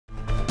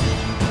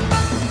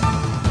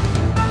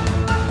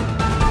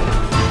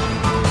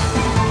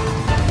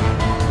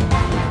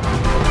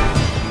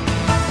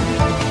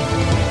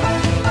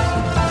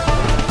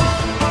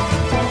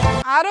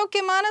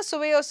ஆரோக்கியமான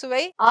சுவையோ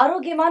சுவை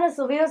ஆரோக்கியமான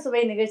சுவையோ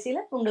சுவை நிகழ்ச்சியில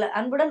உங்களை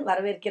அன்புடன்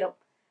வரவேற்கிறோம்.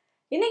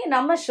 இன்னைக்கு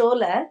நம்ம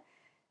ஷோல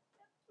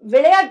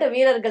விளையாட்டு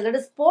வீரர்கள்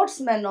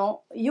ஸ்போர்ட்ஸ்மெனும்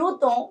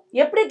யூத்தும்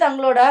எப்படி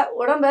தங்களோட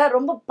உடம்ப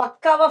ரொம்ப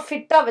பக்காவா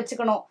ஃபிட்டா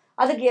வச்சுக்கணும்,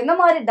 அதுக்கு என்ன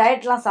மாதிரி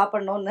டயட்லாம்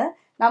சாப்பிடணும்னு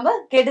நம்ம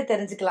கேட்டு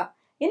தெரிஞ்சுக்கலாம்.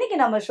 இன்னைக்கு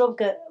நம்ம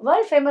ஷோக்கு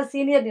world famous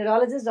senior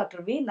neurologist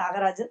doctor V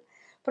Nagarajan,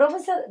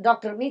 professor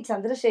doctor V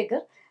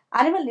Chandrasekhar,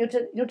 animal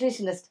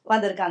nutritionist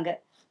வந்திருக்காங்க.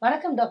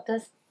 வணக்கம்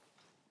டாக்டர்ஸ்.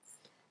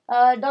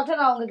 டாக்டர்,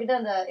 நான் உங்ககிட்ட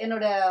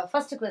என்னோட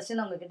ஃபர்ஸ்ட்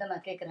கொஸ்டின் உங்ககிட்ட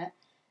நான் கேட்குறேன்.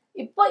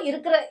 இப்போ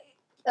இருக்கிற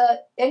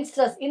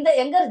யங்ஸ்டர்ஸ், இந்த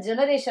younger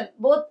generation,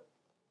 both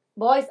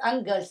boys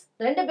and girls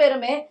ரெண்டு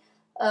பேருமே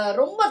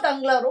ரொம்ப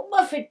தங்களை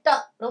ரொம்ப ஃபிட்டா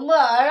ரொம்ப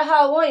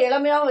அழகாகவும்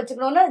இளமையாகவும்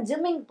வச்சுக்கணும்னு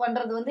ஜிம்மிங்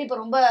பண்றது இப்போ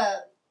ரொம்ப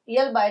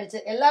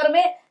இயல்பாயிடுச்சு.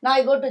 எல்லாருமே நான்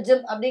ஐ கோ டு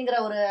ஜிம் அப்படிங்கிற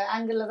ஒரு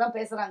ஆங்கிள் தான்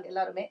பேசுறாங்க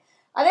எல்லாருமே.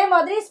 அதே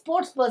மாதிரி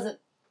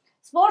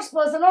ஸ்போர்ட்ஸ்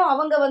பர்சனும்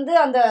அவங்க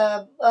அந்த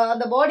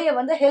அந்த பாடியை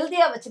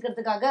ஹெல்த்தியா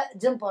வச்சுக்கிறதுக்காக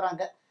ஜிம்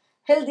போறாங்க,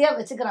 ஹெல்த்தியாக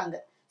வச்சுக்கிறாங்க.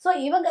 ஸோ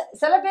இவங்க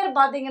சில பேர்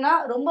பார்த்தீங்கன்னா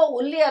ரொம்ப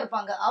ஒல்லியாக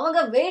இருப்பாங்க, அவங்க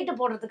வெயிட்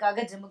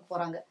போடுறதுக்காக ஜிம்முக்கு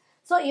போகிறாங்க.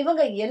 ஸோ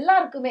இவங்க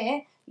எல்லாருக்குமே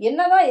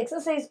என்னதான்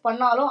எக்ஸசைஸ்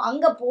பண்ணாலும்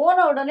அங்கே போன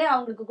உடனே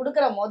அவங்களுக்கு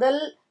கொடுக்குற முதல்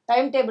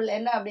டைம் டேபிள்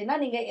என்ன அப்படின்னா,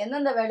 நீங்கள்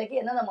எந்தெந்த வேலைக்கு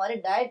எந்தெந்த மாதிரி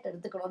டயட்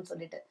எடுத்துக்கணும்னு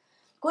சொல்லிட்டு.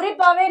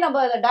 குறிப்பாகவே நம்ம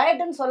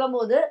டயட்டுன்னு சொல்லும்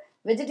போது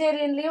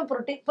வெஜிடேரியன்லேயும்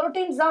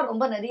ப்ரோட்டீன்ஸ் தான்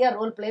ரொம்ப நிறைய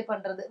ரோல் ப்ளே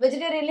பண்ணுறது.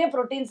 வெஜிடேரியன்லேயும்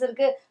ப்ரோட்டீன்ஸ்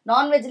இருக்குது,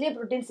 நான்வெஜ்லேயும்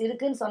ப்ரோட்டீன்ஸ்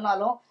இருக்குதுன்னு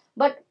சொன்னாலும்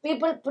பட்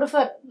பீப்புள்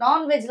ப்ரிஃபர்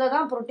நான்வெஜ்ல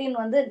தான் ப்ரோட்டீன்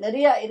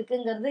நிறைய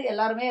இருக்குங்கிறது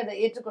எல்லாருமே அதை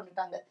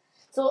ஏற்றுக்கொண்டுட்டாங்க.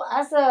 ஸோ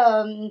ஆஸ் அ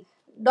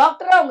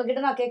டாக்டரா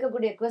உங்ககிட்ட நான்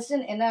கேட்கக்கூடிய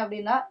கொஸ்டின் என்ன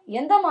அப்படின்னா,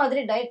 எந்த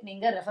மாதிரி டயட்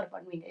நீங்க ரெஃபர்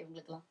பண்ணுவீங்க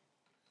இவங்களுக்குலாம்?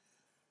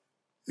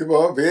 இப்போ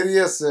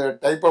வேரியஸ்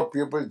டைப் ஆஃப்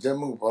பீப்புள்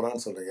ஜிம்முக்கு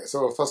போகிறான்னு சொல்கிறீங்க. ஸோ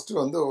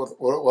ஃபஸ்ட்டு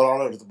ஒரு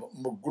ஆளை எடுத்துப்போம்.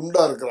 ரொம்ப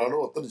குண்டாக இருக்கிற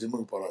ஆளும் ஒருத்தர்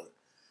ஜிம்முக்கு போகிறாரு.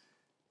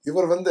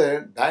 இவர்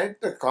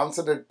டயட்டை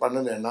கான்சன்ட்ரேட்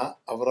பண்ணலைன்னா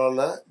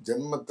அவரால்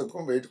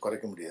ஜென்மத்துக்கும் வெயிட்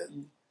குறைக்க முடியாது.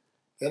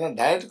 ஏன்னா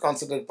டயட்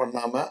கான்சன்ட்ரேட்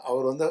பண்ணாமல்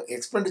அவர்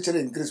எக்ஸ்பெண்டிச்சரை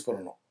இன்க்ரீஸ்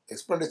பண்ணணும்.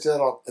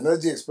 எக்ஸ்பெண்டிச்சர் ஆஃப்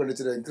எனர்ஜி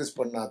எக்ஸ்பெண்டிச்சரை இன்க்ரீஸ்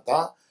பண்ணால்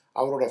தான்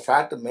அவரோட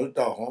ஃபேட்டு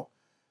மெல்ட் ஆகும்.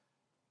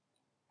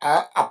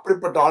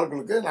 அப்படிப்பட்ட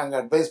ஆட்களுக்கு நாங்கள்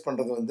அட்வைஸ்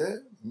பண்ணுறது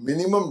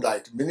மினிமம்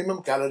டயட்,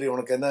 மினிமம் கேலரி.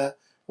 உனக்கு என்ன,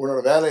 உன்னோட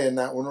வேலை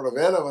என்ன, உன்னோட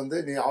வேலை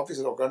நீ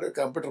ஆஃபீஸில் உட்காந்து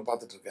கம்ப்யூட்டர்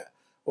பார்த்துட்ருக்க,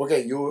 ஓகே,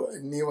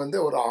 நீ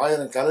ஒரு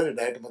 1000 கேலரி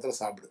டயட் மாத்திரம்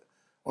சாப்பிடு,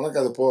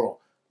 உனக்கு அது போகிறோம்.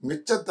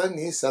 மிச்சத்தை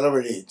நீ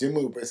செலவழி,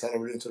 ஜிம்முக்கு போய்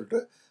செலவழின்னு சொல்லிட்டு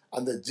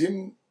அந்த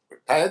ஜிம்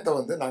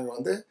டயத்தை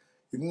நாங்கள்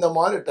இந்த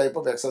மாதிரி டைப்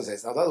ஆஃப்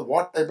எக்ஸசைஸ், அதாவது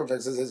வாட் டைப் ஆஃப்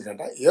எக்ஸசைஸ்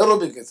கேட்டால்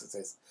ஏரோபிக்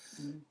எக்ஸசைஸ்.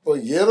 இப்போ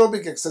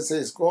ஏரோபிக்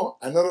எக்ஸசைஸ்க்கும்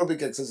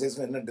அனரோபிக்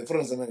எக்ஸசைஸ்க்கும் என்ன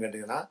டிஃப்ரென்ஸ் என்னன்னு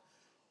கேட்டிங்கன்னா,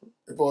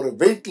 இப்போ ஒரு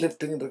வெயிட்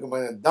லிஃப்டிங்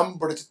இருக்கு, தம்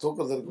பிடிச்சி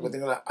தூக்குறது இருக்குது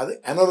பார்த்தீங்களா, அது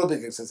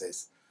anaerobic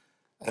exercise.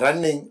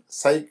 Running,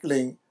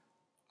 cycling,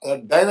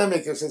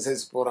 dynamic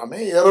exercise போகாமே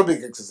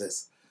aerobic exercise.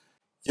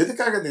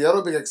 எதுக்காக இந்த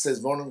ஏரோபிக்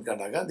எக்ஸசைஸ் போகணும்னு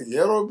கேட்டாங்க, அந்த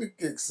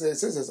aerobic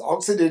exercise is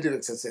oxidative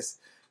exercise.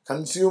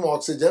 Consume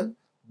oxygen,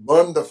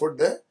 burn the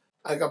food,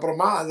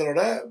 அதுக்கப்புறமா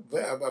அதனோட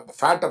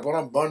ஃபேட்டை பூரா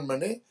பர்ன்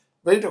பண்ணி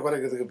வெயிட்டை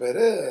குறைக்கிறதுக்கு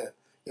பேர்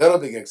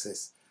ஏரோபிக்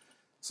எக்ஸசைஸ்.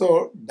 ஸோ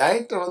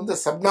டயட்டை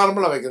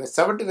சப்நார்மலாக வைக்கிறேன்.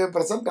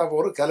 75% ஆஃப்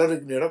ஒரு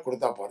கேலரிக்கு நீரை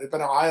கொடுத்தா போகிறேன். இப்போ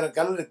நான் 1000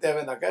 கேலரி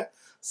தேவைனாக்க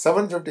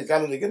 750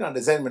 கேலரிக்கு நான்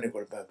டிசைன் பண்ணி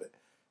கொடுப்பேன். அது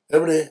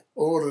எப்படி,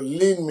 ஒரு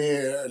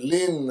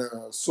லீன்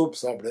சூப்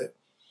சாப்பிடு,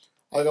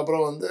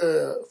 அதுக்கப்புறம்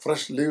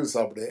ஃப்ரெஷ் லீவ்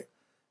சாப்பிடு,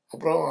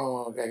 அப்புறம்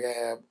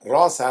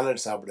ரா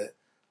சாலட் சாப்பிடு,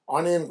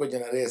 ஆனியன்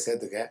கொஞ்சம் நிறைய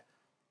சேர்த்துக்க,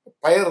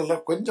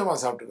 பயரில் கொஞ்சமாக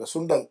சாப்பிட்டுக்க,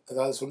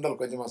 சுண்டல்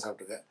கொஞ்சமாக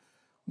சாப்பிட்டுக்க,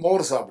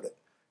 மோர் சாப்பிடு.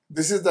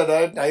 This is the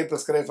diet I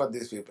prescribe for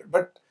these people.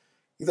 But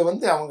இதை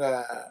அவங்க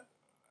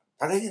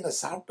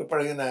சாப்பிட்டு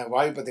பழகின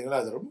வாய்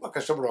பார்த்தீங்களா, அது ரொம்ப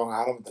கஷ்டப்படுவாங்க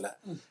ஆரம்பத்தில்.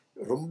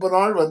 ரொம்ப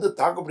நாள்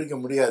தாக்கு பிடிக்க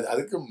முடியாது.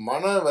 அதுக்கு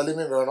மன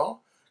வலிமை வேணும்,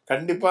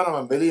 கண்டிப்பாக நம்ம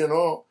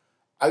மெலியணும்.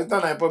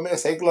 அதுதான் நான் எப்போவுமே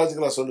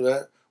சைக்கலாஜிக்கலாக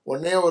சொல்லுவேன்.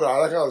 ஒன்றே ஒரு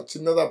அழகாக ஒரு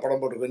சின்னதாக படம்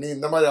போட்டுருக்க, நீ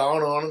இந்த மாதிரி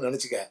ஆகணும்னு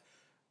நினச்சிக்க,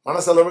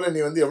 மனசளவில் நீ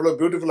எவ்வளோ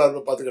பியூட்டிஃபுல்லாக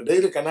இருப்ப பார்த்துக்க,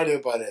 டெய்லி கண்ணாடியை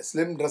பாரு,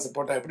 ஸ்லிம் ட்ரெஸ்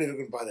போட்டால் எப்படி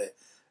இருக்குன்னு பாரு,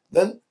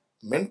 தென்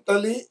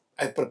மென்டலி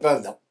ஐ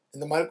ப்ரிப்பேர் தம்.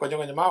 இந்த மாதிரி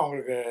கொஞ்சம் கொஞ்சமாக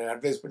அவங்களுக்கு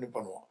அட்வைஸ் பண்ணி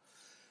பண்ணுவோம்.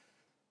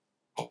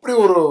 அப்படி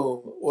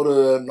ஒரு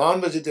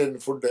நான்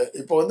வெஜிடேரியன் ஃபுட்டு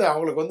இப்போ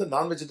அவங்களுக்கு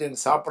நான்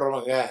வெஜிடேரியன்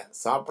சாப்பிட்றவங்க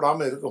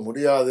சாப்பிடாமல் இருக்க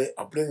முடியாது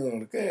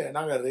அப்படிங்கிறவங்களுக்கு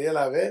நாங்கள்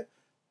ரியலாகவே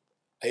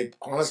I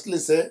honestly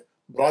say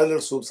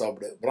broiler soup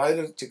சாப்பிடு,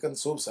 பிராய்லர் சிக்கன்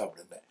சூப்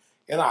சாப்பிடுங்க.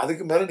 ஏன்னா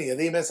அதுக்கு மேலே நீ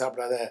எதையுமே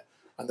சாப்பிடாத.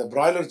 அந்த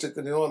பிராய்லர்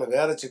சிக்கனையோ இல்லை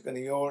வேறு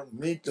சிக்கனையோ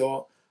மீட்டோ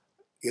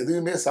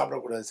எதுவுமே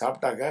சாப்பிடக்கூடாது.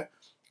 சாப்பிட்டாக்க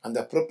அந்த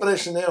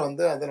ப்ரிப்பரேஷனே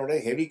அதனுடைய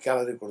ஹெவி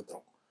கேலரி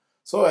கொடுத்துரும்.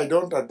 So I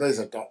don't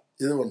advice at all.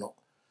 இது ஒன்றும்.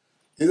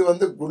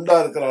 இது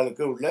குண்டாக இருக்கிற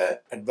ஆளுக்கு உள்ள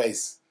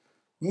அட்வைஸ்.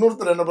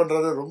 இன்னொருத்தர் என்ன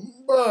பண்ணுறாரு,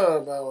 ரொம்ப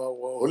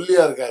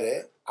ஒல்லியாக இருக்கார்,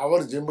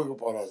 அவர் ஜிம்முக்கு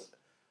போகிறாரு.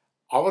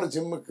 அவர்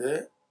ஜிம்முக்கு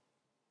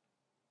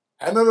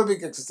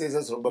அனரோபிக்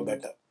எக்ஸசைசஸ் ரொம்ப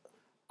பெட்டர்.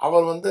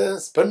 அவர்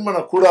ஸ்பெண்ட்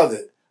பண்ணக்கூடாது,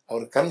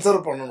 அவர்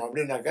கன்சர்வ் பண்ணணும்.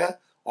 அப்படின்னாக்க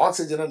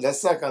ஆக்சிஜனை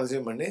லெஸ்ஸாக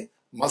கன்சியூம் பண்ணி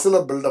மசிலை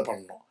பில்டப்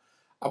பண்ணணும்.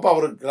 அப்போ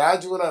அவர்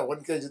கிராஜுவலாக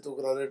 1 kg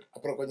தூக்குறாரு,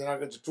 அப்புறம் கொஞ்ச நாள்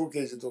கழிச்சு 2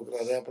 kg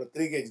தூக்குறாரு, அப்புறம்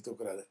 3 kg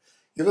தூக்குறாரு.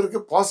 இவருக்கு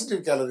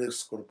பாசிட்டிவ்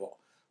கேலரிஸ் கொடுப்போம்.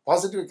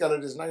 பாசிட்டிவ்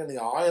கேலரிஸ்னாங்க,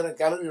 நீங்கள் 1000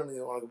 கேலரி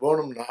உனக்கு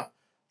வேணும்னா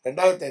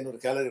 2500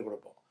 கேலரி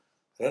கொடுப்போம்.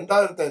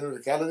 2500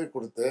 கேலரி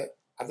கொடுத்து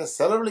அதை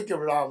செலவழிக்க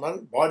விடாமல்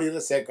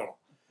பாடியில் சேர்க்கணும்.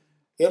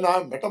 ஏன்னா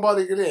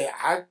மெட்டபாலிக்கலி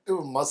ஆக்டிவ்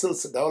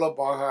மசில்ஸ்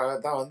டெவலப் ஆக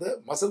தான் வந்து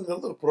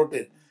மசில்ங்கிறது ஒரு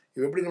ப்ரோட்டீன்.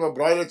 இப்போ எப்படி நம்ம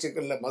பிராய்லர்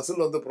சிக்கனில்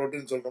மசில் வந்து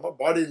ப்ரோட்டீன் சொல்கிறோமோ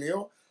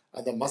பாடியிலையும்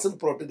அந்த மசில்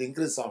ப்ரோட்டீன்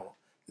இன்க்ரீஸ் ஆகணும்.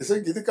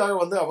 இதுக்காக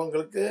வந்து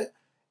அவங்களுக்கு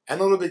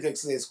அனோரோபிக்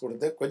எக்ஸசைஸ்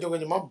கொடுத்து கொஞ்சம்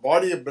கொஞ்சமாக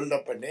பாடியை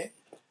பில்டப் பண்ணி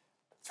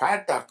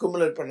ஃபேட்டை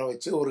அக்குமுலேட் பண்ண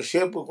வச்சு ஒரு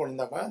ஷேப்பு கொண்டு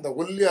வந்தாங்க. அந்த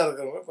ஒல்லியாக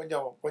இருக்கிறவங்க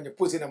கொஞ்சம் கொஞ்சம்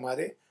பூசின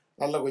மாதிரி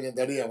நல்லா கொஞ்சம்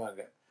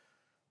தடியாவாங்க.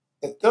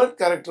 இந்த தேர்ட்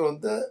கேரக்டர்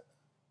வந்து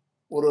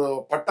ஒரு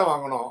பட்டம்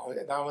வாங்கணும்,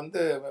 நான் வந்து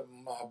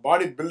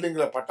பாடி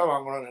பில்டிங்கில் பட்டம்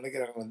வாங்கணும்னு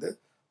நினைக்கிறவங்க வந்து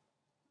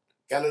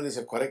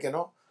கேலரிஸை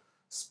குறைக்கணும்,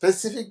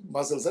 ஸ்பெசிஃபிக்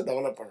மசில்ஸை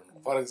டெவலப்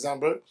பண்ணணும். ஃபார்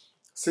எக்ஸாம்பிள்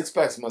 6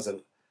 பேக்ஸ்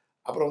மசில்,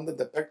 அப்புறம் வந்து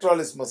இந்த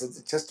பெக்ட்ராலிஸ் muscles,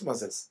 chest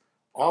muscles,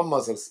 arm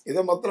muscles,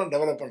 இதை மாத்திரம்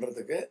டெவலப்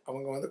பண்ணுறதுக்கு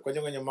அவங்க வந்து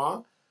கொஞ்சம்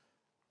கொஞ்சமாக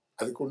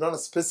அதுக்கு உண்டான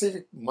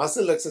ஸ்பெசிஃபிக்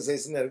மசில்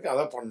எக்ஸசைஸ்ன்னு இருக்குது,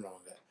 அதை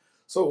பண்ணுவாங்க.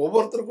 ஸோ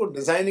ஒவ்வொருத்தருக்கும்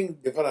டிசைனிங்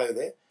டிஃபர்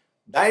ஆகுது,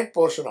 டயட்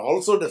போர்ஷன்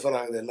ஆல்சோ டிஃபர்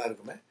ஆகுது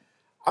எல்லாருக்குமே.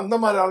 அந்த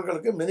மாதிரி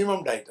ஆட்களுக்கு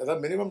மினிமம் டயட்,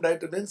 அதாவது மினிமம்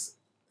டயட் மீன்ஸ்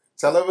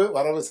செலவு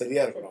வரவு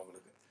சரியாக இருக்கணும்.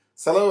 அவங்களுக்கு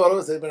செலவு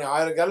வரவு சரி பண்ணி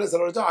 1000 கேலரி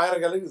செலவழிச்சா 1000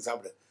 கேலரி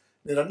சாப்பிடு.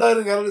 நீ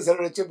 2000 கேலரி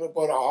செலவழிச்சு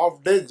இப்போ ஒரு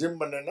ஹாஃப் டே ஜிம்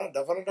பண்ணேன்னா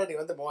டெஃபினட்டாக நீ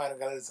வந்து 3000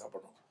 கேலரி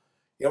சாப்பிடணும்.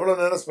 எவ்வளோ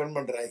நேரம் ஸ்பெண்ட்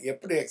பண்ணுற,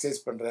 எப்படி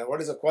எக்ஸசைஸ் பண்ணுற,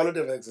 what is a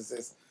quality of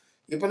exercise.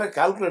 இப்போல்லாம்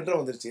கால்குலேட்டர்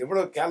வந்துருச்சு,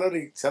 எவ்வளோ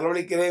கேலரி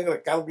செலவழிக்கிறேங்கிற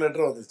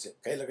கால்குலேட்டர் வந்துருச்சு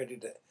கையில்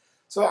கட்டிட்டு.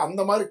 ஸோ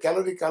அந்த மாதிரி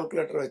கேலரி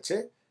கால்குலேட்டர் வச்சு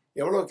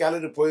எவ்வளோ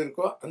கேலரி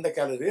போயிருக்கோ அந்த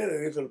கேலரியை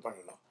ரீஃபில்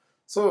பண்ணலாம்.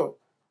 ஸோ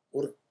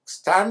ஒரு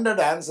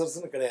ஸ்டாண்டர்ட்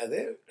ஆன்சர்ஸ்னு கிடையாது,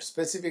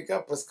 ஸ்பெசிஃபிக்காக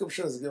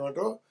ப்ரிஸ்கிரிப்ஷன்ஸ்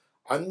கிவட்டும்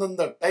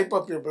அந்தந்த டைப்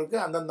ஆஃப் பீப்புளுக்கு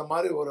அந்தந்த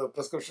மாதிரி ஒரு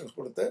ப்ரிஸ்கிரிப்ஷன்ஸ்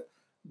கொடுத்து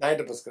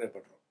டயட்டை ப்ரிஸ்கிரைப்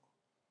பண்ணுறோம்.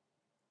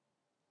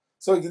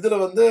 ஸோ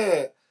இதில் வந்து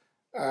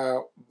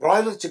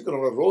பிராய்லர்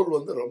சிக்கனோட ரோல்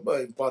வந்து ரொம்ப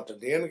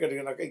இம்பார்ட்டன்ட். ஏன்னு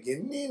கேட்டிங்கன்னாக்கா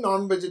எனி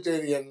நான்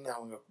வெஜிடேரியன்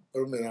அவங்க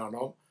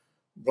விரும்பினாலும்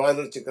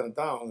பிராய்லர் சிக்கன்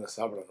தான் அவங்க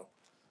சாப்பிடணும்.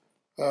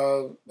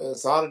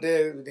 சார்ட்டே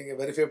நீங்கள்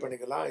வெரிஃபை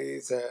பண்ணிக்கலாம்,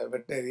 is a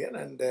veterinarian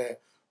and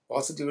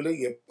positively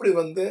எப்படி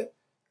வந்து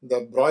இந்த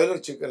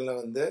பிராய்லர் சிக்கனில்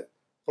வந்து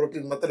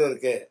ப்ரோட்டீன் மாத்திரம்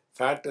இருக்கே,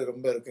 ஃபேட்டு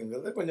ரொம்ப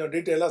இருக்குங்கிறது கொஞ்சம்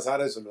டீட்டெயிலாக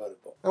சாரே சொல்லுவார்.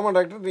 இப்போ ஆமாம்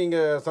டாக்டர்,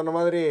 நீங்கள் சொன்ன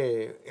மாதிரி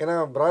ஏன்னா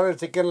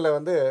பிராய்லர் சிக்கனில்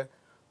வந்து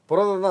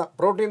புரதம் தான்,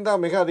 ப்ரோட்டீன்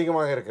தான் மிக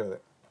அதிகமாக இருக்கிறது.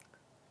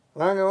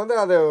 நாங்கள் வந்து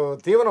அதை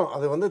தீவனம்,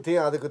 அது வந்து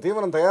அதுக்கு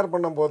தீவனம் தயார்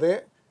பண்ணும் போதே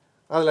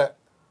அதில்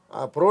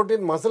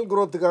ப்ரோட்டீன் மசில்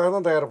குரோத்துக்காக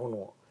தான் தயார்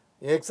பண்ணுவோம்.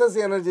 எக்ஸஸ்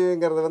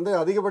எனர்ஜிங்கிறது வந்து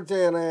அதிகபட்ச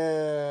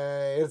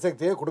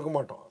எரிசக்தியை கொடுக்க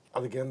மாட்டோம்.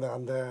 அதுக்கு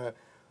அந்த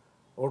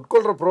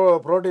உட்கொள்கிற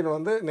ப்ரோட்டீன்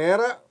வந்து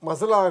நேராக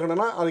மசில்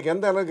ஆகணும்னா அதுக்கு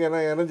எந்த அளவுக்கு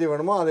எனர்ஜி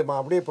வேணுமோ அது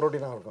அப்படியே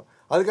ப்ரோட்டீனாக இருக்கும்.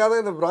 அதுக்காக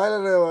தான் இந்த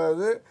பிராய்லர்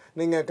வந்து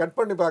நீங்கள் கட்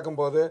பண்ணி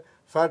பார்க்கும்போது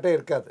ஃபேட்டே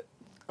இருக்காது.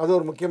 அது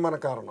ஒரு முக்கியமான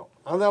காரணம்.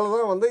 அதனால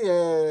தான் வந்து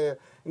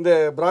இந்த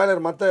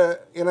பிராய்லர் மற்ற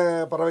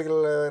பறவைகள்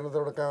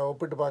இனத்தோட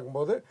ஒப்பிட்டு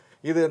பார்க்கும்போது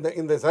இது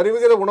இந்த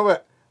சரிவிகித உணவை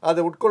அது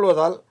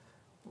உட்கொள்வதால்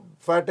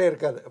ஃபேட்டே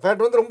இருக்காது.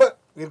 ஃபேட் வந்து ரொம்ப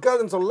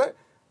இருக்காதுன்னு சொல்ல,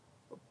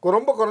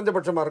 ரொம்ப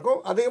குறைஞ்சபட்சமாக இருக்கும்,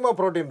 அதிகமாக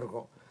ப்ரோட்டீன்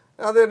இருக்கும்.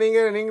 அது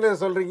நீங்களே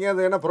சொல்கிறீங்க,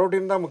 அது ஏன்னா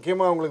ப்ரோட்டீன் தான்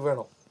முக்கியமாக அவங்களுக்கு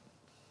வேணும்.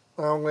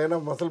 அவங்க ஏன்னா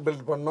மசில்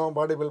பில்ட் பண்ணணும்,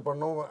 பாடி பில்ட்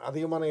பண்ணணும்,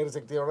 அதிகமான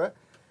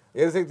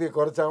எரிசக்தியை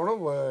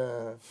குறைச்சாகணும்,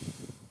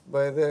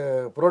 இது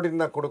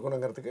ப்ரோட்டீன் தான்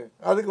கொடுக்கணுங்கிறதுக்கு.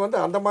 அதுக்கு வந்து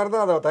அந்த மாதிரி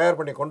தான் அதை தயார்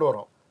பண்ணி கொண்டு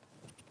வரோம்.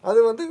 அது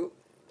வந்து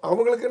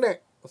அவங்களுக்குன்னே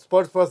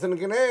ஸ்போர்ட்ஸ்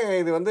பர்சனுக்குன்னே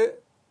இது வந்து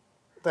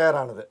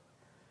தயாரானது.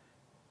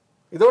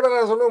 இதோட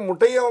நான் சொல்லுவேன்,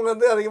 முட்டையும் அவங்க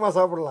வந்து அதிகமாக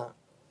சாப்பிடலாம்.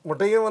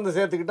 முட்டையும் வந்து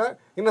சேர்த்துக்கிட்டால்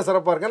இன்னும்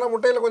சிறப்பாக இருக்கும். ஏன்னா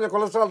முட்டையில் கொஞ்சம்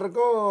கொலஸ்ட்ரால்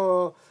இருக்கும்,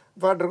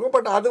 ஃபேட் இருக்கும்.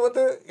 பட் அது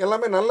வந்து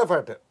எல்லாமே நல்ல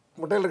ஃபேட்டு.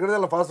 முட்டையில் இருக்கிறது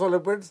எல்லாம்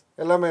பாஸ்போலிபிட்ஸ்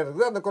எல்லாமே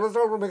இருக்குது. அந்த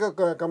கொலஸ்ட்ரால் மிக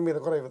கம்மி,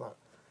 இது குறைவு தான்.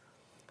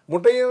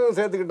 முட்டையும்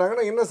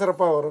சேர்த்துக்கிட்டாங்கன்னா இன்னும்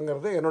சிறப்பாக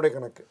வருங்கிறது என்னுடைய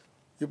கணக்கு.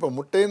 இப்போ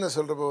முட்டைன்னு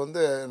சொல்கிறப்ப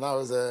வந்து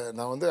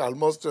நான் வந்து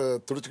ஆல்மோஸ்ட்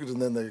துடிச்சிக்கிட்டு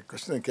இருந்தேன் இந்த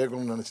கொஸ்டினை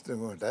கேட்கணும்னு நினச்சிட்டு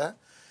உங்கள்கிட்ட.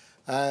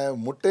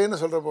 முட்டைன்னு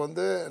சொல்கிறப்ப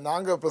வந்து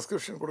நாங்கள்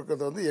ப்ரிஸ்கிரிப்ஷன்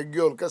கொடுக்குறது வந்து எக்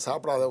யோல்க்கை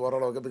சாப்பிடாத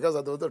ஓரளவுக்கு. பிகாஸ்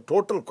அது வந்து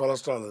டோட்டல்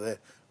கொலஸ்ட்ரால், அது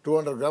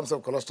 200 grams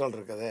ஆஃப் கொலஸ்ட்ரால்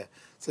இருக்குது.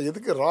 ஸோ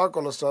எதுக்கு ரா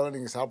கொலஸ்ட்ராலை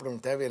நீங்கள்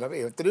சாப்பிடணும்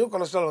தேவையில்லாமல்? எத்தனையோ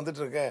கொலஸ்ட்ரால்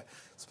வந்துட்டு இருக்கு,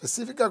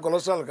 ஸ்பெசிஃபிக்காக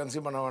கொலஸ்ட்ரால்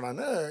கன்சியூம் பண்ண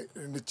வேணான்னு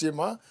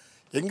நிச்சயமாக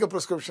எங்கள்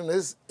ப்ரிஸ்கிரிப்ஷன்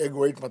இஸ் எக்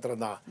ஒயிட்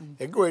மாத்திரம் தான்.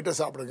 எக் ஒயிட்டை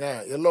சாப்பிடுங்க,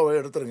 எல்லோவை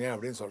எடுத்துருங்க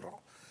அப்படின்னு சொல்கிறோம்.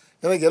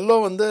 ஏன்னா எல்லோ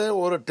வந்து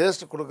ஒரு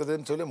டேஸ்ட்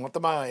கொடுக்குதுன்னு சொல்லி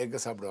மொத்தமாக எக்கை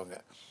சாப்பிடுவாங்க.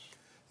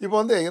 இப்போ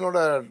வந்து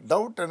என்னோடய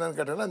டவுட் என்னென்னு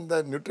கேட்டிங்கன்னா, இந்த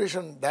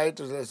நியூட்ரிஷன் டயட்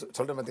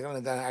சொல்கிறேன்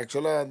பார்த்தீங்கன்னா, இந்த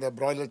ஆக்சுவலாக இந்த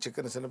பிராய்லர்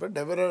சிக்கன் சில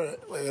பேர்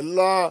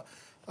எல்லா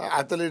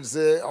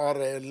அத்லீட்ஸு ஆர்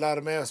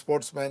எல்லாருமே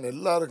ஸ்போர்ட்ஸ்மேன்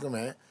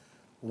எல்லாருக்குமே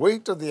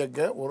ஒயிட் ஆஃப் தி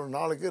எக்கை ஒரு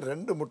நாளைக்கு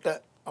 2 முட்டை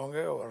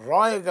அவங்க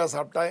ரா எக்காக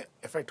சாப்பிட்டா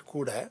எஃபெக்ட்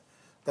கூட.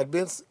 தட்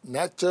மீன்ஸ்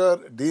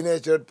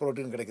டீநேச்சர்ட்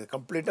ப்ரோட்டீன் கிடைக்குது,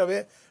 கம்ப்ளீட்டாகவே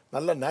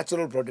நல்ல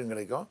நேச்சுரல் ப்ரோட்டீன்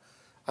கிடைக்கும்.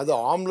 அது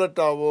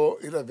ஆம்லெட்டாவோ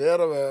இல்லை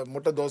வேறு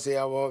முட்டை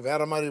தோசையாவோ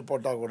வேறு மாதிரி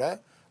போட்டால் கூட,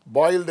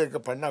 பாயில்டு எக்கு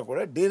பண்ணால் கூட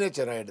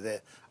டீநேச்சர் ஆகிடுது,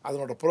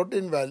 அதனோட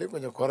ப்ரோட்டீன் வேல்யூ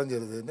கொஞ்சம்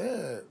குறைஞ்சிருதுன்னு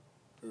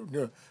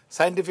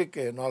சயின்டிஃபிக்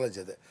நாலேஜ்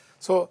அது.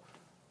 ஸோ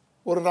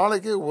ஒரு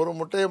நாளைக்கு ஒரு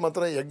முட்டையை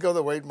மாத்திரம் எக் ஆஃப்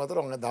த ஒயிட்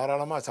மாத்திரம் அவங்க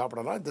தாராளமாக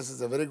சாப்பிடலாம். This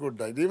is a very good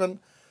diet. Even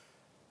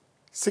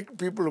sick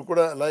people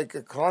கூட, லைக்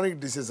க்ரானிக்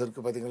டிசீஸ்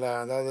இருக்குது பார்த்தீங்களா,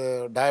 அதாவது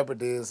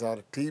டயபெட்டிஸ்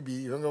ஆர் டிபி,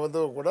 இவங்க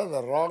வந்து கூட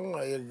அந்த ராங்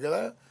எக்கில்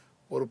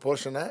ஒரு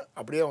போர்ஷனை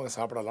அப்படியே அவங்க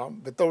சாப்பிடலாம்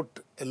வித்தவுட்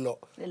எல்லோ,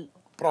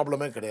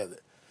 ப்ராப்ளமே கிடையாது.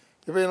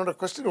 இப்போ என்னோடய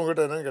கொஸ்டின்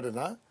உங்கள்கிட்ட என்னென்னு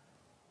கேட்டிங்கன்னா,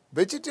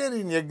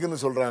 வெஜிடேரியன் எக்குன்னு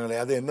சொல்கிறாங்களே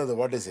அது என்னது,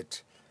 வாட் இஸ் இட்?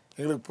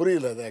 எங்களுக்கு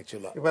புரியல அது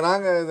ஆக்சுவலாக. இப்போ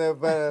நாங்கள் இது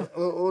இப்போ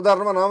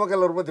உதாரணமாக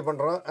நாமக்கல் உற்பத்தி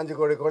பண்ணுறோம் 5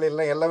 கோழி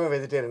கோழிலாம் எல்லாமே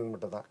வெஜிடேரியன்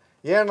மட்டும் தான்.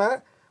 ஏன்னா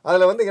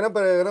அதில் வந்து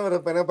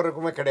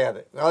இனப்பெருக்கமே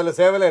கிடையாது, அதில்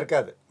சேவலே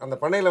இருக்காது, அந்த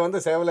பண்ணையில் வந்து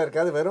சேவலே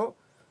இருக்காது, வெறும்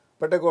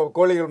பெட்டை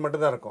கோழிகள்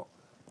மட்டும்தான் இருக்கும்.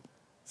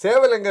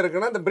 சேவல் எங்கே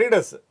இருக்குன்னா இந்த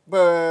ப்ரீடர்ஸ்,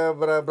 இப்போ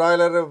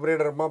பிராய்லர்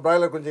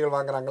பிராய்லர் குஞ்சுகள்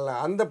வாங்குறாங்கல்ல,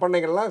 அந்த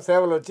பண்ணைகள்லாம்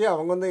சேவல் வச்சு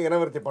அவங்க வந்து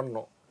இனவிருத்தி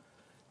பண்ணணும்,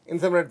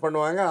 இன்செமினேட்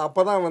பண்ணுவாங்க,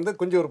 அப்போ தான் வந்து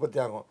குஞ்சு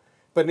உற்பத்தி ஆகும்.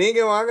 இப்போ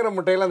நீங்கள் வாங்குகிற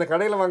முட்டையெல்லாம், அந்த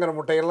கடையில் வாங்குகிற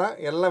முட்டையெல்லாம்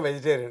எல்லாம்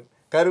வெஜிடேரியன்,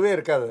 கருவே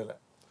இருக்காது அதில்.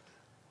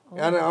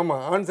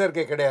 ஆமாம், ஆண்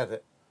சேர்க்கை கிடையாது.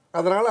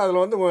 அதனால்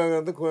அதில் வந்து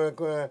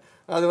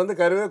அது வந்து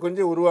கருவே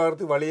குஞ்சு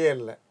உருவாகிறதுக்கு வழியே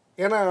இல்லை,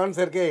 ஏன்னா ஆண்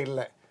சேர்க்கையே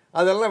இல்லை.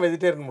 அதெல்லாம்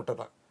வெஜிடேரியன் முட்டை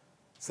தான்.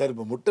 சார்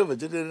இப்போ முட்டை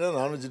வெஜிடேரியனா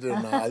நான்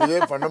வெஜிடேரியனா அதுவே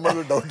பண்ண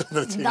மாதிரி டவுட்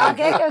வந்துருச்சு. நான்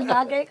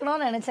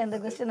கேட்கணும்னு நினச்சேன் இந்த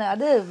கொஸ்டின்.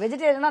 அது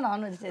வெஜிடேரியனா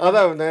நான் வெஜிடேரியன்?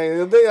 அதான்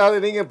இது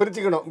அது நீங்கள்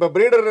பிரிச்சுக்கணும். இப்போ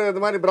ப்ரீடர்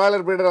இது மாதிரி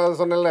பிராய்லர் ப்ரீடர் அதை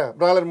சொன்னல,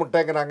 பிராய்லர்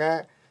முட்டைங்கிறாங்க,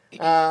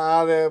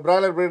 அது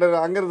பிராய்லர் ப்ரீடர்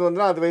அங்கிறது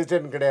வந்து அது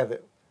வெஜிடேரியன் கிடையாது,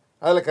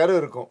 அதில் கரு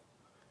இருக்கும்.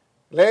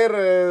 லேயர்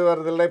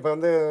வருதில்லை, இப்போ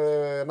வந்து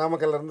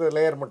நாமக்கல்லேருந்து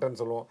லேயர்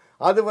முட்டைன்னு சொல்லுவோம்,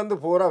 அது வந்து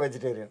பூரா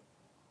வெஜிடேரியன்,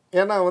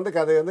 ஏன்னா வந்து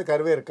அது வந்து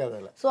கருவே இருக்காது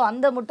அதில். ஸோ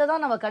அந்த முட்டை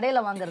தான் நம்ம கடையில்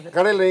வாங்குறது.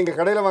 நீங்கள்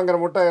கடையில் வாங்குற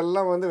முட்டை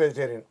எல்லாம் வந்து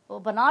வெஜிடேரியன்.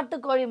 இப்போ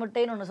நாட்டுக்கோழி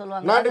முட்டைன்னு ஒன்று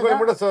சொல்லுவாங்க, நாட்டுக்கோழி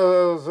முட்டை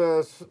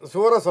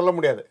சுவராக சொல்ல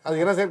முடியாது,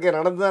 அது இன சேர்க்கை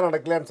நடந்து தான்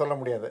நடக்கலையான்னு சொல்ல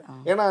முடியாது,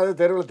 ஏன்னா அது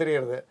தெருவில்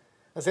தெரியுது,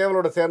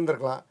 சேவலோட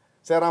சேர்ந்துருக்கலாம்,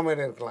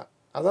 சேராமல் இருக்கலாம்.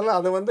 அதெல்லாம்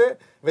அது வந்து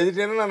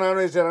வெஜிடேரியனா நான்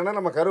வெஜிடேரியனா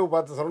நம்ம கருவு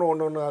பார்த்து சொல்லணும்,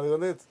 ஒன்று அது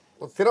வந்து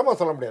ஸ்திரமாக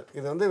சொல்ல முடியாது,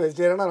 இது வந்து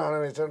வெஜிடேரியனா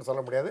நான் வெஜிடேரியன்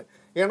சொல்ல முடியாது.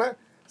 ஏன்னா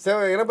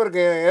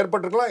இனப்பெருக்கு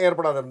ஏற்பட்டிருக்கலாம்,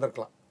 ஏற்படாத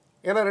இருந்திருக்கலாம்,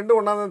 ஏன்னா ரெண்டும்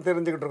ஒன்றா தான்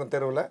தெரிஞ்சுக்கிட்டு இருக்கோம்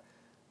தெருவில்,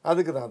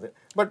 அதுக்கு தான் அது.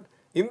 பட்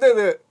இந்த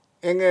இது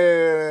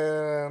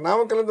எங்கள்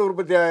நாமக்கல்லேருந்து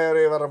உற்பத்தி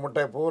வர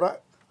முட்டை பூரா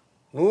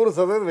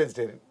 100%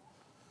 வெஜிடேரியன்,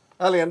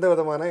 அதில் எந்த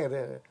விதமான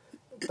இது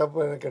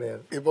தப்பு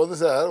கிடையாது. இப்போ வந்து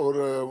சார்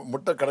ஒரு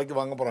முட்டை கடைக்கு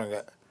வாங்க போகிறாங்க,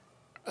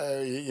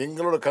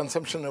 எங்களோட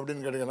கன்சம்ஷன்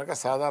எப்படின்னு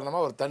கேட்டிங்கனாக்கா,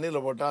 சாதாரணமாக ஒரு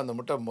தண்ணியில் போட்டால் அந்த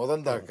முட்டை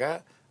முதந்தாக்க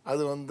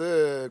அது வந்து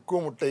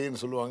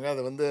கூமுட்டைன்னு சொல்லுவாங்க,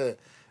 அது வந்து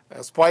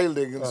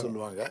ஸ்பாயில்டு எக்குன்னு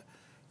சொல்லுவாங்க.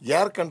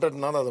 ஏர்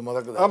கண்டென்ட்னால அது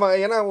முதக்குது. ஆமாம்,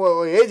 ஏன்னா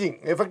ஏஜிங்,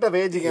 எஃபெக்ட் ஆஃப்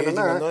ஏஜிங்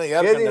என்னென்னா,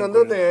 ஏஜிங்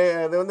வந்து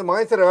அது வந்து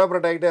மாய்ஸ்சர்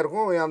எவாபரேட் ஆகிட்டே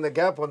இருக்கும், அந்த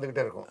கேப்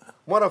வந்துக்கிட்டே இருக்கும்,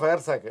 மோர் ஆஃப்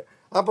ஏர் சாக்கு.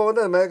 அப்போ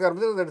வந்து அது மேக்க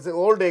ஆரம்பிச்சு இட்ஸ்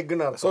ஓல்டு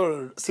எக்குன்னு இருக்கும். So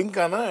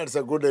சிங்கானா it's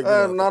a good egg,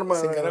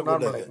 normal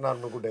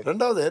good egg.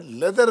 ரெண்டாவது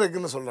லெதர்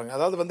எக்குன்னு சொல்கிறாங்க,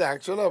 அதாவது வந்து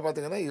ஆக்சுவலாக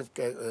பார்த்தீங்கன்னா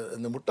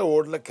இந்த முட்டை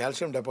ஓடில்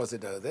கால்சியம்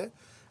டெபாசிட் ஆகுது,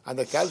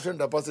 அந்த கால்சியம்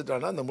டெபாசிட்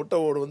ஆனால் அந்த முட்டை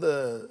ஓடு வந்து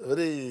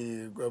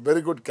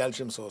வெரி குட்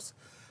கால்சியம் சோர்ஸ்.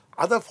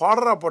 அதை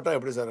ஃபாடராக போட்டால்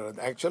எப்படி சார்?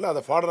 ஆக்சுவலாக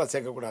அதை ஃபாடராக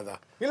சேர்க்கக்கூடாதா?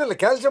 இல்லை,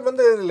 கால்சியம்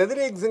வந்து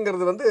லெதர்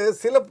எக்ஸுங்கிறது வந்து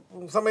சில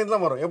சமயம்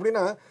தான் வரும்.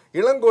 எப்படின்னா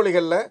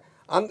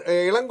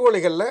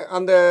இளங்கோழிகளில்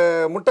அந்த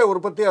முட்டை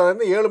உற்பத்தி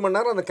வந்து 7 மணி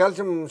நேரம் அந்த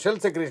கால்சியம்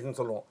ஷெல் செக்ரேஷன்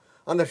சொல்லுவோம்,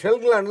 அந்த ஷெல்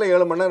கிளாண்டில்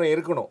 7 மணி நேரம்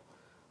இருக்கணும்.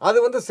 அது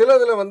வந்து சில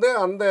இதில் வந்து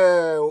அந்த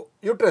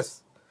யூட்ரஸ்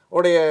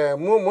உடைய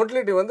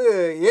மொட்டிலிட்டி வந்து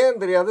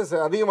ஏன் தெரியாது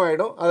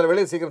அதிகமாகிடும், அதில்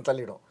வெளியே சீக்கிரம்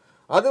தள்ளிடும்.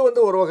 அது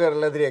வந்து ஒரு வகை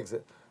லெதர் எக்ஸு.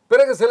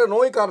 பிறகு சில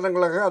நோய்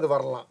காரணங்களாக அது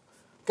வரலாம்,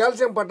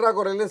 கால்சியம்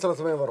பற்றாக்குறையிலையும் சில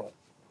சமயம் வரும்.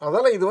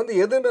 அதனால் இது வந்து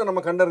எதுன்னு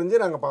நம்ம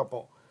கண்டறிஞ்சு நாங்கள்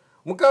பார்ப்போம்.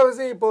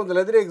 முக்கால்வாசி இப்போ இந்த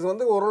லெதர் எக்ஸ்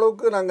வந்து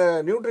ஓரளவுக்கு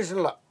நாங்கள்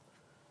நியூட்ரிஷனலாக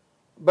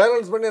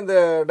பேலன்ஸ் பண்ணி அந்த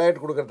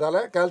டயட்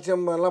கொடுக்கறதால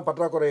கால்சியம் எல்லாம்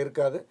பற்றாக்குறை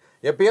இருக்காது.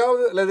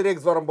 எப்பயாவது லெதர்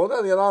எக்ஸ் வரும்போது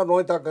அது ஏதாவது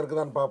நோய் தாக்கம்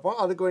இருக்குதான்னு பார்ப்போம்,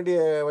 அதுக்கு வேண்டிய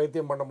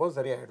வைத்தியம் பண்ணும்போது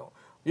சரியாயிடும்.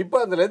 இப்போ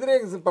அந்த லெதர்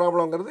எக்ஸ்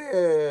ப்ராப்ளங்கிறது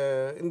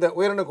இந்த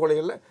உயிரின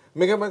கோழிகளில்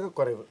மிக மிக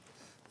குறைவு.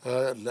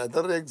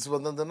 லெதர் எக்ஸ்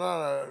வந்ததுன்னா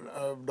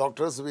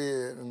டாக்டர்ஸ்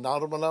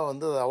நார்மலாக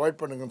வந்து அதை அவாய்ட்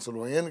பண்ணுங்கன்னு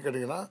சொல்லுவோம். ஏன்னு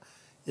கேட்டிங்கன்னா,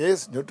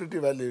 ஏஸ்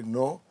நியூட்ரிட்டிவ் வேல்யூ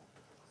இன்னும்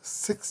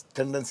 6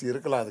 டெண்டன்சி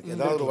இருக்கலாம், அதுக்கு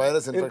ஏதாவது ஒரு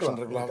வைரஸ் இன்ஃபெக்ஷன்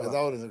இருக்கலாம்,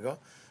 ஏதாவது இருக்கும்.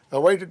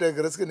 அவாய்ட் டேக்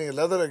ரிஸ்க், நீங்கள்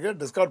லெதர் எக்கை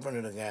டிஸ்கார்ட்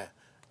பண்ணிவிடுங்க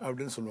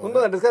அப்படின்னு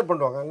சொல்லுவாங்க.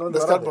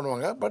 டிஸ்கார்ட்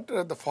பண்ணுவாங்க. பட்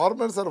இந்த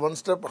ஃபார்மர்ஸ் ஆர் ஒன்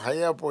ஸ்டெப்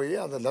ஹையாக போய்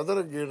அந்த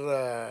லெதர் கீடுற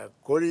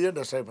கோழியே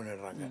டெஸ்ட்ராய்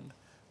பண்ணிடுறாங்க,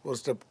 ஒரு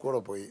ஸ்டெப் கூட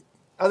போய்.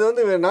 அது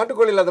வந்து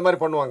நாட்டுக்கோழியில் அந்த மாதிரி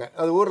பண்ணுவாங்க.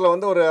 அது ஊரில்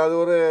வந்து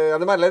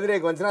அந்த மாதிரி லெதர்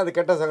எக் வந்துச்சுன்னா அது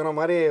கெட்ட சகனம்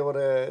மாதிரி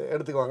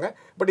எடுத்துக்குவாங்க.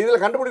 பட்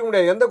இதில் கண்டுபிடிக்க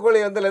முடியாது, எந்த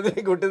கோழி வந்து லெதர்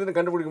எக் விட்டுதுன்னு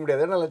கண்டுபிடிக்க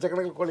முடியாது, ஏன்னா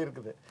லட்சக்கணக்கில் கோழி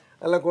இருக்குது.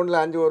 அதெல்லாம் கூண்டில்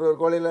 5 ஒரு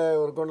கோழியில்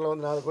ஒரு கூண்டில்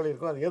வந்து 4 கோழி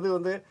இருக்கும், அது எது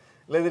வந்து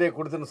லெதர் எக்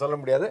கொடுத்துன்னு சொல்ல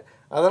முடியாது.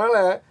 அதனால்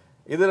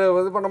இதில்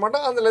இது பண்ண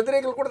மாட்டோம். அந்த லெதர்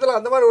எக் கொடுத்துல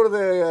அந்த மாதிரி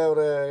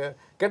ஒரு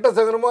கெட்ட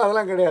சகனமோ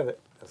அதெல்லாம் கிடையாது.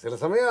 சில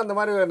சமயம் அந்த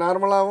மாதிரி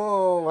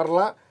நார்மலாகவும்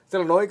வரலாம்,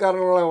 சில நோய்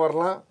காரணங்களாக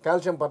வரலாம்,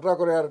 கால்சியம்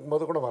பற்றாக்குறையாக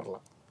இருக்கும்போது கூட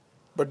வரலாம்.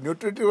 பட்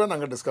நியூட்ரிட்டிவாக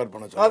நாங்கள் டிஸ்கார்ட்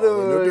பண்ண அது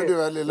நியூட்ரிட்டிவ்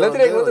வேல்யூ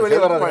வந்து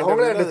வெளியே வராது,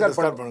 அவங்களே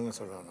டிஸ்கார்ட் பண்ணுங்க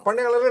சொல்கிறாங்க.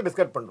 பண்ணையாளர்களே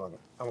டிஸ்கார்ட் பண்ணுவாங்க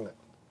அவங்க,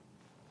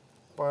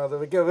 இப்போ அது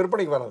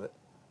விற்பனைக்கு வராது,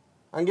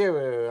 அங்கேயே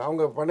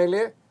அவங்க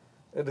பண்ணையிலே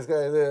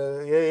இது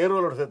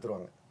ஏர்வலோடு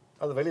சேர்த்துருவாங்க,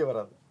 அது வெளியே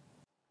வராது.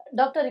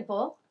 டாக்டர், இப்போ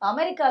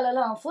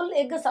அமெரிக்காலலாம் ஃபுல்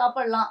எக்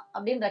சாப்பிடலாம்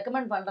அப்படின்னு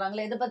ரெக்கமெண்ட்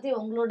பண்றாங்களே, இதை பத்தி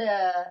உங்களோட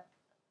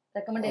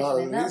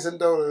ரெக்கமெண்டேஷன் என்ன?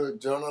 ரீசெண்டாக ஒரு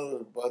ஜேர்னல்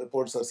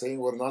ரிப்போர்ட்ஸ் ஆர்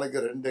சேயிங் ஒரு நாளைக்கு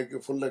 2 எக்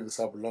ஃபுல் எக்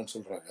சாப்பிடலாம்னு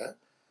சொல்கிறாங்க.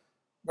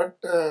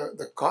 பட்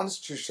த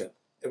கான்ஸ்டியூஷன்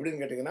எப்படின்னு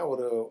கேட்டிங்கன்னா,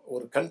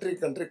 ஒரு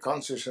கண்ட்ரி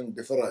கான்ஸ்டியூஷன்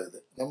டிஃபர் ஆகுது.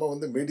 நம்ம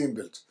வந்து மீடியம்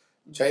பெல்ட்,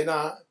 சைனா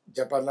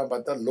ஜப்பான்லாம்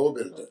பார்த்தா லோ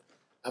பெல்ட்,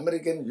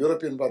 அமெரிக்கன்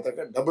யூரோப்பியன்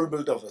பார்த்தாக்கா டபுள்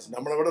பெல்ட் ஆஃப்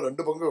நம்மளை விட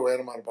 2 பங்கு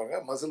உயரமாக இருப்பாங்க,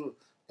 மசில்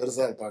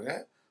பெருசாக இருப்பாங்க.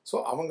 ஸோ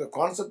அவங்க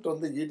கான்செப்ட்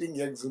வந்து ஈட்டிங்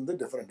எக்ஸ் வந்து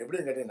டிஃப்ரெண்ட்.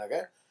 எப்படின்னு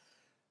கேட்டிங்கனாக்கா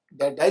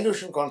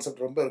டைலூஷன்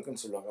கான்செப்ட் ரொம்ப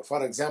இருக்குன்னு சொல்லுவாங்க.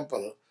 ஃபார்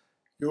எக்ஸாம்பிள்,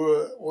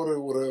 ஒரு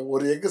ஒரு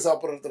ஒரு எக்கு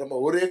சாப்பிட்றது, நம்ம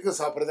ஒரு எக்கு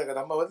சாப்பிட்றதுக்கு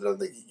நம்ம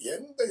வந்து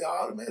எந்த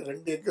யாருமே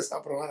 2 எக்கு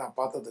சாப்பிட்றவங்க நான்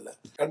பார்த்ததில்ல.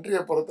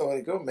 கண்ட்ரியை பொறுத்த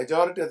வரைக்கும்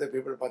மெஜாரிட்டி ஆஃப் த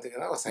பீப்புள்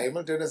பார்த்தீங்கன்னா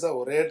சைமல்டேனியஸாக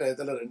ஒரே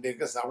டயத்தில் 2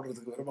 எக்கு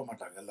சாப்பிட்றதுக்கு விரும்ப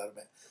மாட்டாங்க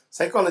எல்லாருமே.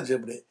 சைக்காலஜி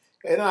எப்படி,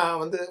 ஏன்னா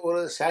வந்து ஒரு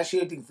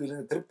சாஷியேட்டிங்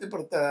ஃபீலிங்,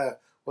 திருப்திப்படுத்த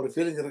ஒரு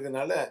ஃபீலிங்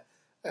இருக்கிறதுனால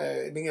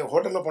நீங்கள்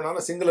ஹோட்டலில்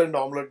போனாலும் single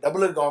egg omelette,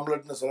 double egg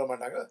ஆம்லெட்னு சொல்ல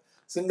மாட்டாங்க,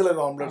 சிங்கிள்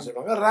எக் ஆம்லெட்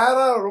சொல்லுவாங்க.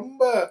 ரேராக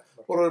ரொம்ப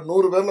ஒரு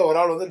 100 பேரில் ஒரு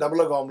ஆள் வந்து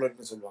டபுள் எக்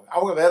ஆம்லெட்னு சொல்லுவாங்க.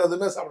 அவங்க வேறு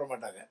எதுவுமே சாப்பிட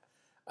மாட்டாங்க.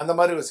 அந்த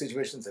மாதிரி ஒரு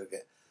சிச்சுவேஷன்ஸ்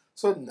இருக்குது.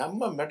 ஸோ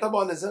நம்ம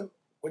மெட்டபாலிசம்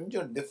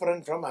கொஞ்சம்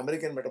different from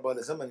American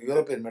metabolism and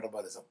European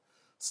metabolism.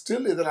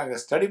 Still இதை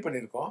நாங்கள் ஸ்டடி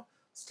பண்ணியிருக்கோம்.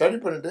 ஸ்டடி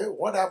பண்ணிவிட்டு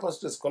வாட் ஹேப்பன்ஸ்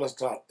டு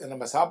கொலஸ்ட்ரால்,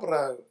 நம்ம சாப்பிட்ற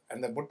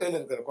அந்த முட்டையில்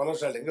இருக்கிற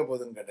கொலஸ்ட்ரால் எங்கே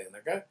போகுதுன்னு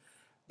கேட்டிங்கனாக்கா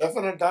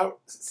டெஃபினட்டாக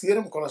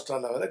சீரம்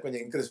கொலஸ்ட்ரால் லெவலை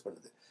கொஞ்சம் இன்க்ரீஸ்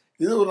பண்ணுது.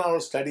 இது ஒரு நான்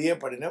ஒரு ஸ்டடியே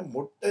பண்ணினேன்.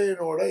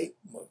 முட்டையினோட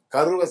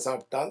கருவை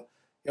சாப்பிட்டால்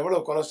எவ்வளோ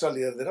கொலஸ்ட்ரால்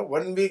ஏறுதுன்னா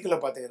 1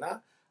 வீக்கில் பார்த்தீங்கன்னா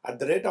அட்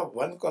த ரேட் ஆஃப்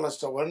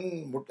 1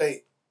 முட்டை,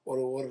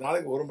 ஒரு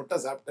நாளைக்கு ஒரு முட்டை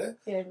சாப்பிட்டு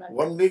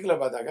 1 வீக்கில்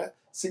பார்த்தாக்க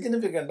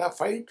சிக்னிஃபிகண்டாக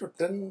 5 to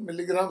 10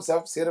 milligrams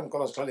of serum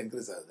cholesterol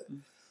increase ஆகுது.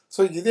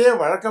 ஸோ இதே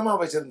வழக்கமாக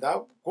வச்சுருந்தா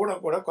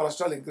கூட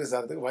கொலஸ்ட்ரால் இன்க்ரீஸ்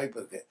ஆகிறதுக்கு வாய்ப்பு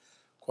இருக்குது.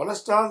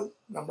 கொலஸ்ட்ரால்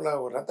நம்மளை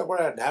ரத்த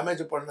குழாயை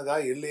டேமேஜ் பண்ணுதா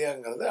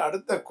இல்லையாங்கிறது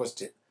அடுத்த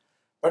கொஸ்டின்.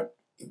 பட்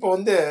இப்போ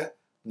வந்து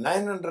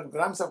 900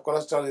 grams ஆஃப்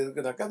கொலஸ்ட்ரால்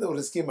இருக்குனாக்கா அது ஒரு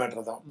ரிஸ்கி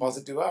மேட்டர் தான்.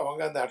 பாசிட்டிவாக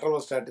அவங்க அந்த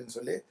அட்ரோஸ்டாட்டின்னு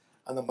சொல்லி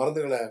அந்த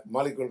மருந்துகளை,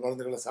 மாலிகுல்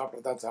மருந்துகளை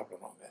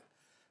சாப்பிடணும் அவங்க.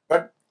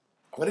 But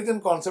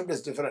American concept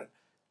is different.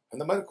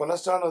 அந்த மாதிரி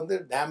கொலஸ்ட்ரால் வந்து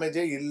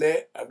டேமேஜே இல்லை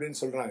அப்படின்னு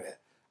சொல்கிறாங்க.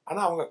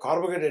 ஆனால் அவங்க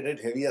கார்போஹைட்ரேட்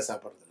டயட் ஹெவியாக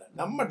சாப்பிட்றதில்ல.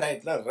 நம்ம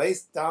டயட்டில்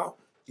ரைஸ் தான்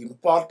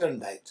இம்பார்ட்டன்ட்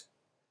டயட்.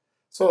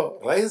 ஸோ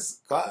ரைஸ்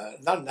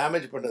தான்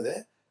டேமேஜ் பண்ணுது,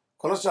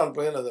 கொலஸ்ட்ரால்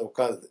போய் அது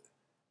உட்காருது.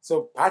 So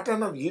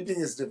pattern of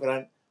eating is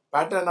different,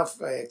 pattern of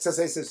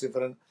exercise is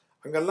different.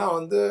 அங்கெல்லாம்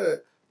வந்து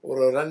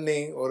ஒரு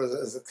ரன்னிங், ஒரு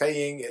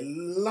ஸ்கையிங்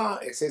எல்லாம்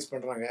எக்ஸசைஸ்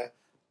பண்ணுறாங்க.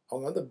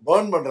 அவங்க வந்து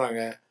பேர்ன்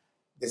பண்ணுறாங்க.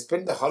 தி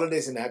spend the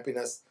holidays in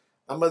happiness.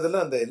 நம்ம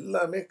இதில் அந்த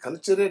எல்லாமே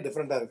கல்ச்சரே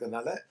டிஃப்ரெண்ட்டாக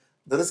இருக்கிறதுனால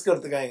இந்த ரிஸ்க்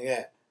எடுத்துக்காங்க.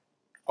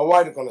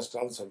 அவாய்டு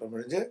கொலஸ்ட்ரால்னு சொல்கிற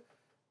முடிஞ்சு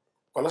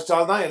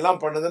கொலஸ்ட்ரால் தான்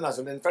எல்லாம் பண்ணுதுன்னு நான்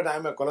சொன்னேன். In fact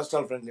IIM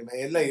cholesterol friendly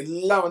man.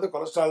 எல்லாம் வந்து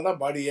கொலஸ்ட்ரால் தான்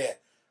பாடியே,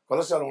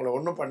 கொலஸ்ட்ரால் உங்களை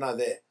ஒன்றும்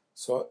பண்ணாதே.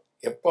 ஸோ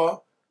எப்போ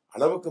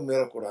அளவுக்கு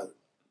மீறக்கூடாது,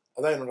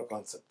 அதான் என்னோட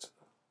கான்செப்ட்.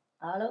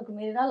 அளவுக்கு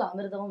மீறினால்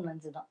அமிர்தமும்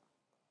நஞ்சு தான்.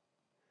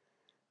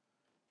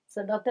 ஸோ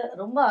டாக்டர்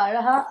ரொம்ப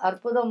அழகா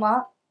அற்புதமா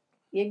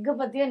எக்கு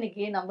பற்றியும்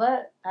இன்னைக்கு நம்ம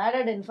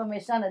ஆடட்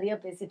இன்ஃபர்மேஷனாக நிறைய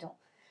பேசிட்டோம்.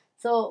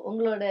 ஸோ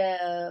உங்களோட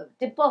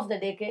டிப் ஆஃப் த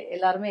டேக்கு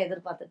எல்லாருமே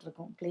எதிர்பார்த்துட்டு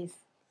இருக்கோம் ப்ளீஸ்.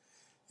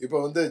 இப்போ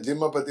வந்து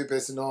ஜிம்மை பற்றி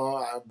பேசினோம்,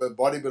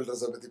 பாடி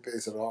பில்டர்ஸை பற்றி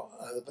பேசுகிறோம்,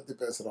 அதை பற்றி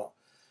பேசுகிறோம்.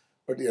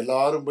 பட்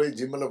எல்லாரும் போய்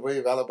ஜிம்மில் போய்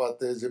வேலை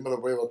பார்த்து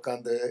ஜிம்மில் போய்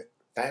உட்காந்து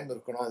டைம்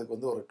இருக்கணும். அதுக்கு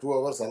வந்து ஒரு 2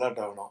 hours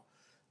அலாட் ஆகணும்.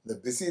 இந்த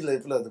பிஸி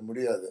லைஃப்பில் அது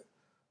முடியாது.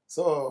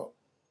 ஸோ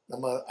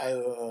நம்ம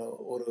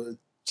ஒரு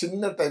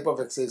சின்ன டைப்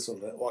ஆஃப் எக்ஸசைஸ்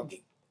சொல்கிறேன்,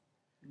 வாக்கிங்.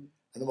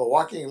 நம்ம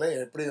வாக்கிங்கில்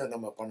எப்படி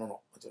நம்ம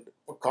பண்ணணும் சொல்லிட்டு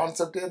இப்போ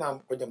கான்செப்டே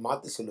நான் கொஞ்சம்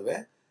மாற்றி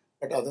சொல்லுவேன்.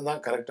 பட்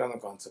அதுதான் கரெக்டான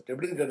கான்செப்ட்.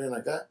 எப்படின்னு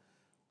கேட்டீங்கன்னாக்கா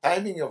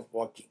டைமிங் ஆஃப்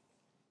வாக்கிங்.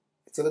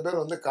 சில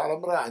பேர் வந்து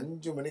காலம்புற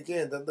 5 மணிக்கே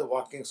எந்தெந்த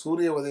வாக்கிங்,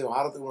 சூரிய உதயம்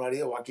வாரத்துக்கு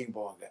முன்னாடியே வாக்கிங்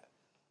போவாங்க.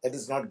 That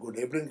is not good.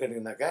 எப்படின்னு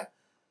கேட்டிங்கனாக்கா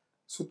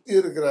சுற்றி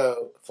இருக்கிற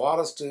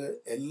ஃபாரஸ்ட்டு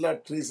எல்லா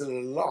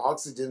ட்ரீஸ்லாம்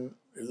ஆக்சிஜன்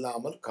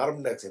இல்லாமல்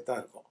கார்பன் டை ஆக்சைடு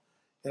தான் இருக்கும்.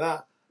 ஏன்னா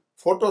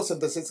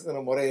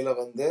ஃபோட்டோசிந்தசிஸ்ங்கிற முறையில்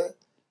வந்து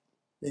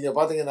நீங்கள்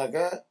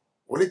பார்த்தீங்கன்னாக்கா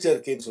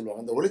ஒளிச்சேர்க்கைன்னு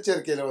சொல்லுவாங்க. அந்த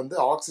ஒளிச்சேர்க்கையில் வந்து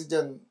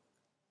ஆக்சிஜன்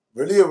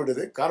வெளியே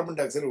விடுது, கார்பன்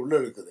டை ஆக்சைடு உள்ளே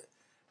இருக்குது.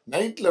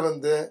 நைட்டில்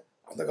வந்து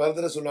அந்த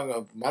காலத்தில் சொல்லுவாங்க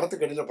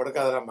மரத்துக்கு அடியில்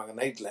படுக்காதாம்பாங்க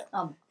நைட்டில்.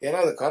 ஏன்னா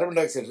அது கார்பன்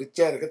டை ஆக்சைடு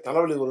ரிச்சாக இருக்குது,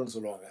 தலைவலி வரும்னு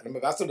சொல்லுவாங்க. நம்ம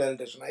வேஸ்டோ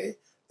டைலட்டேஷன் ஆகி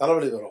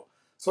தலைவலி வரும்.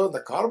 ஸோ இந்த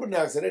கார்பன் டை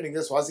ஆக்சைடை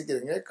நீங்கள்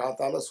சுவாசிக்கிறீங்க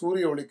காத்தால்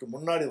சூரிய ஒளிக்கு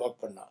முன்னாடி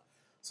வாக் பண்ணால்.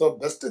 So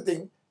best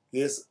thing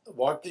is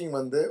walking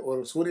வந்து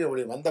ஒரு சூரிய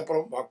ஒளி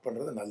வந்தப்புறம் வாக்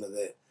பண்ணுறது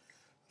நல்லது.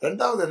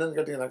 ரெண்டாவது என்னென்னு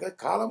கேட்டிங்கனாக்கா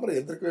காலம்பரை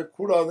எந்திரிக்கவே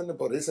கூடாதுன்னு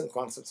இப்போ ரீசன்ட்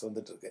கான்செப்ட்ஸ்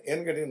வந்துட்டு இருக்கு.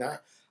 ஏன்னு கேட்டிங்கன்னா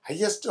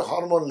highest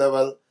hormone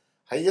level,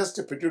 highest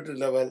pituitary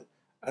level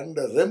and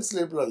RAM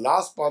ஸ்லீப்பில்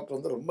last part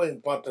வந்து ரொம்ப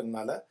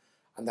இம்பார்ட்டன்ட்னால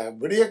அந்த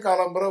விடிய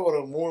காலம்பரை ஒரு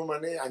 3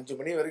 மணி 5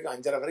 மணி வரைக்கும்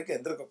 5:30 வரைக்கும்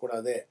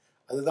எந்திரிக்கக்கூடாது.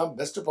 அதுதான்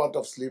best part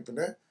of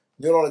ஸ்லீப்னு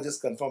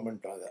neurologist confirm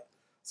பண்ணிட்டாங்க.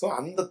 ஸோ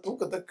அந்த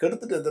தூக்கத்தை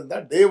கெடுத்துட்டு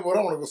இருந்திருந்தால் டே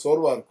பூரா உனக்கு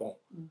சோர்வாக இருக்கும்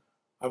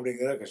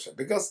அப்படிங்கிற கஷ்டம்.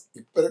 பிகாஸ்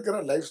இப்போ இருக்கிற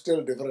லைஃப்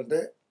ஸ்டைல் டிஃப்ரெண்ட்டு,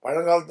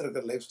 பழங்காலத்தில்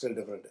இருக்கிற லைஃப் ஸ்டைல்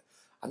டிஃப்ரெண்ட்டு.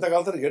 அந்த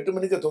காலத்தில் 8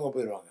 மணிக்கு தூங்க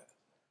போயிடுவாங்க.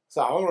 ஸோ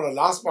அவங்களோட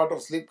last part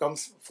of sleep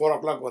comes 4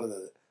 o'clock வருது.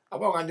 அது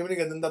அப்போ அவங்க 5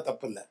 மணிக்கு எழுந்திருந்தால்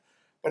தப்பு இல்லை.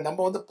 இப்போ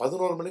நம்ம வந்து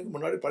 11 மணிக்கு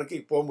முன்னாடி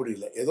படுக்கைக்கு போக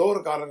முடியல. ஏதோ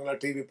ஒரு காரணங்களாக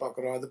டிவி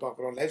பார்க்குறோம், அது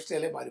பார்க்குறோம், லைஃப்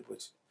ஸ்டைலே மாறி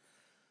போச்சு.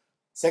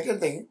 Second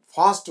thing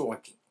fast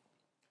walking.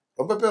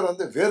 ரொம்ப பேர்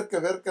வந்து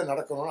வேர்க்க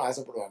நடக்கணும்னு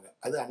ஆசைப்படுவாங்க.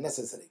 அது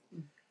unnecessary.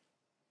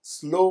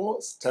 Slow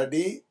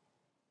study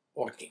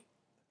walking,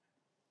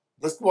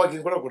 brisk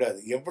walking கூட கூடாது.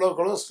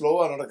 எவ்வளோக்களோ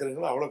ஸ்லோவாக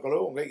நடக்கிறீங்களோ அவ்வளோக்களோ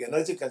உங்கள்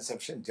எனர்ஜி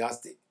கன்சப்ஷன்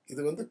ஜாஸ்தி.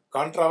 இது வந்து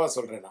கான்ட்ராவாக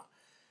சொல்கிறேன் நான்.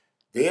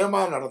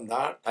 வேகமாக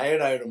நடந்தால்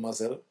டயர்ட் ஆகிடும்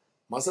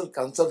மசில்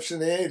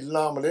கன்சப்ஷனே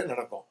இல்லாமலே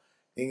நடக்கும்.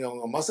 நீங்கள்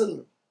உங்கள் மசில்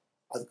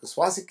அதுக்கு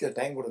சுவாசிக்க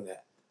டைம் கொடுங்க,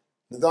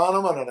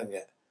 நிதானமாக நடங்க.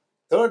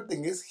 Third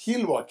thing is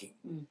heel walking.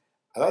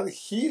 அதாவது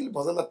ஹீல்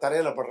முதல்ல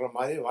தரையில் படுற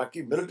மாதிரி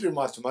வாக்கிங், மிலிட்ரி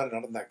மார்ச் மாதிரி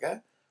நடந்தாக்க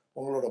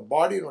உங்களோட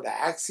பாடியோட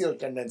ஆக்சியல்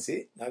டெண்டன்சி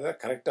நல்லா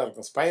கரெக்டாக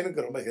இருக்கும்.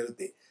 ஸ்பைனுக்கு ரொம்ப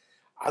ஹெல்த்தி.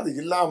 அது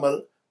இல்லாமல்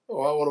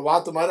ஒரு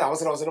வாத்து மாதிரி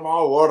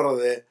அவசரமாக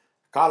ஓடுறது,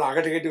 காலை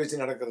அகட்டி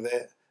வச்சு நடக்கிறது,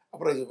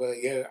 அப்புறம்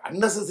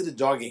அன்னெசரி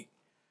ஜாகிங்,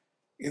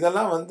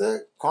 இதெல்லாம் வந்து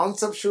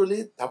கான்செப்சுவலி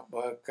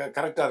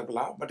கரெக்டாக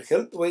இருக்கலாம், பட்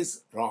ஹெல்த் வைஸ்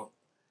ராங்.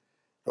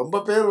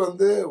 ரொம்ப பேர்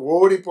வந்து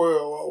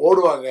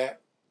ஓடுவாங்க,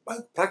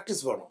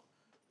 ப்ராக்டிஸ் வேணும்.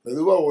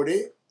 மெதுவாக ஓடி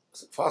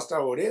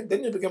ஃபாஸ்ட்டாக ஓடி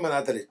then you become an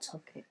athlete.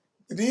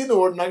 திடீர்னு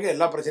ஓடினாங்க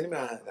எல்லா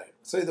பிரச்சனையுமே.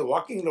 ஸோ இது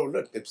வாக்கிங்கில் உள்ள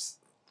டிப்ஸ்.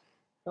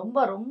 ரொம்ப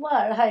ரொம்ப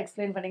அழகாக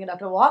எக்ஸ்பிளைன் பண்ணீங்க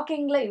டாக்டர்.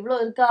 வாக்கிங்கில் இவ்வளோ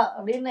இருக்கா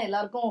அப்படின்னு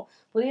எல்லாருக்கும்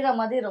புரிகிற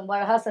மாதிரி ரொம்ப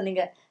அழகாக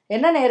சொன்னீங்க.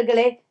 என்ன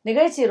நேயர்களே,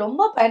 நிகழ்ச்சி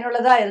ரொம்ப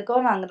பயனுள்ளதாக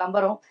இருக்கும் நாங்கள்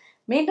நம்புகிறோம்.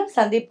 மீண்டும்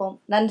சந்திப்போம்.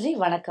 நன்றி,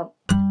 வணக்கம்.